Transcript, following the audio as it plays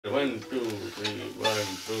1, 2, 3, 1,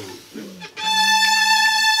 2, 3.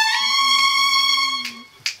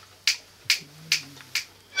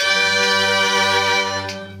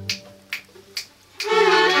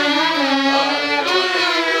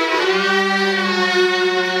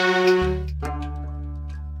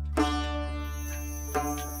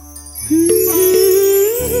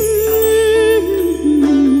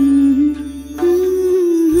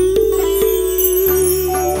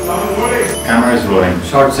 Camera is rolling.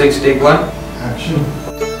 Shot 6, take 1. Action.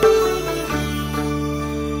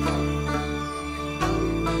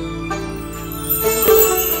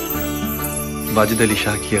 Wajid Ali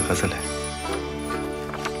Shah की ये गजल है।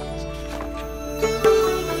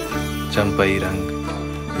 चंपाई रंग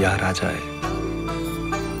यार आ जाए,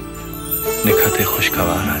 निखते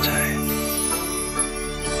खुशगवार आ जाए।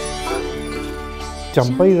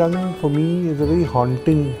 Champayi Rang for me is a very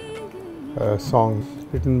haunting song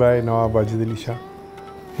written by Nawab Wajid Ali Shah.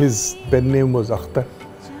 His pen name was Akhtar,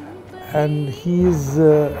 and he is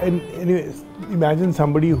anyway, imagine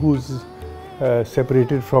somebody who's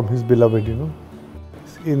separated from his beloved, you know,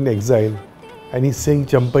 in exile, and he's saying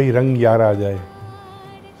Champayi Rang yaar aa jaye.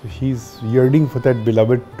 So he's yearning for that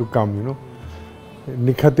beloved to come, you know.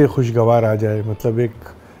 निखते खुशगवार आ जाए मतलब एक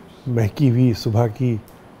महकी हुई सुबह की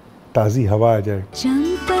ताज़ी हवा आ जाए।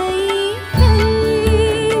 चंपाई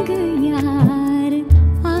रंग यार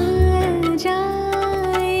आ जाए,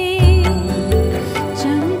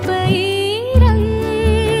 चंपाई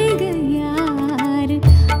रंग यार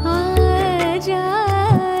आ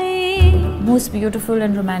जाए। Most beautiful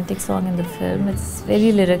and romantic song in the film. It's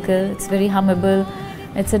very lyrical, it's very hummable.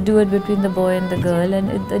 It's a duet between the boy and the girl, and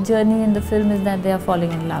the journey in the film is that they are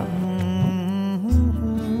falling in love.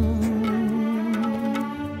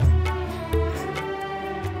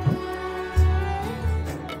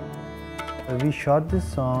 We shot this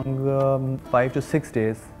song 5 to 6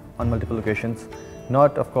 days on multiple locations.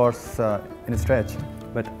 Not, of course, in a stretch,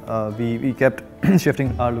 but we kept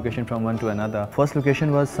shifting our location from one to another. First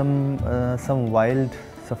location was some wild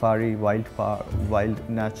safari, wild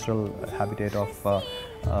natural habitat of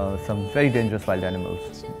some very dangerous wild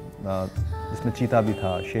animals. जिसमें चीता भी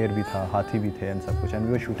था, शेर भी था, हाथी भी थे and सब कुछ. And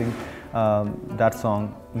we were shooting that song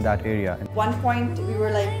in that area. At one point we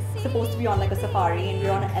were like supposed to be on like a safari and we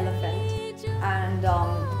were on an elephant. And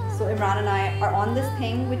so Imran and I are on this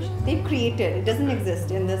thing which they've created. It doesn't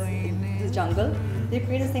exist in this jungle. They've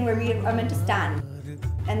created this thing where we are meant to stand.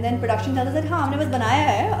 And then production tells us that, हाँ हमने बस बनाया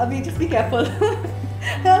है, अभी just be careful.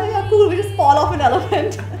 Yeah, cool, we just fall off an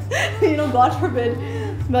elephant. You know, God forbid.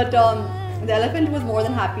 But the elephant was more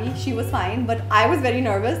than happy. She was fine, but I was very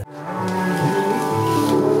nervous.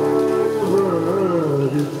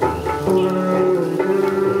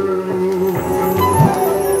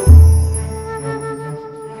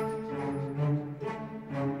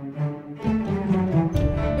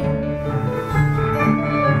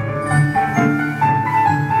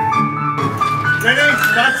 Ready?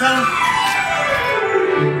 Start sound.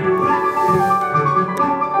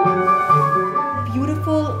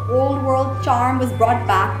 Beautiful old world charm was brought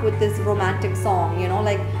back with this romantic song, you know,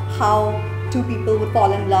 like how two people would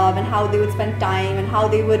fall in love and how they would spend time and how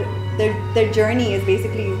they would, their journey is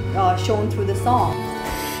basically shown through the song.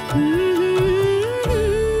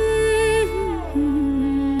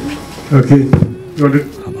 Okay, got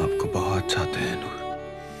it.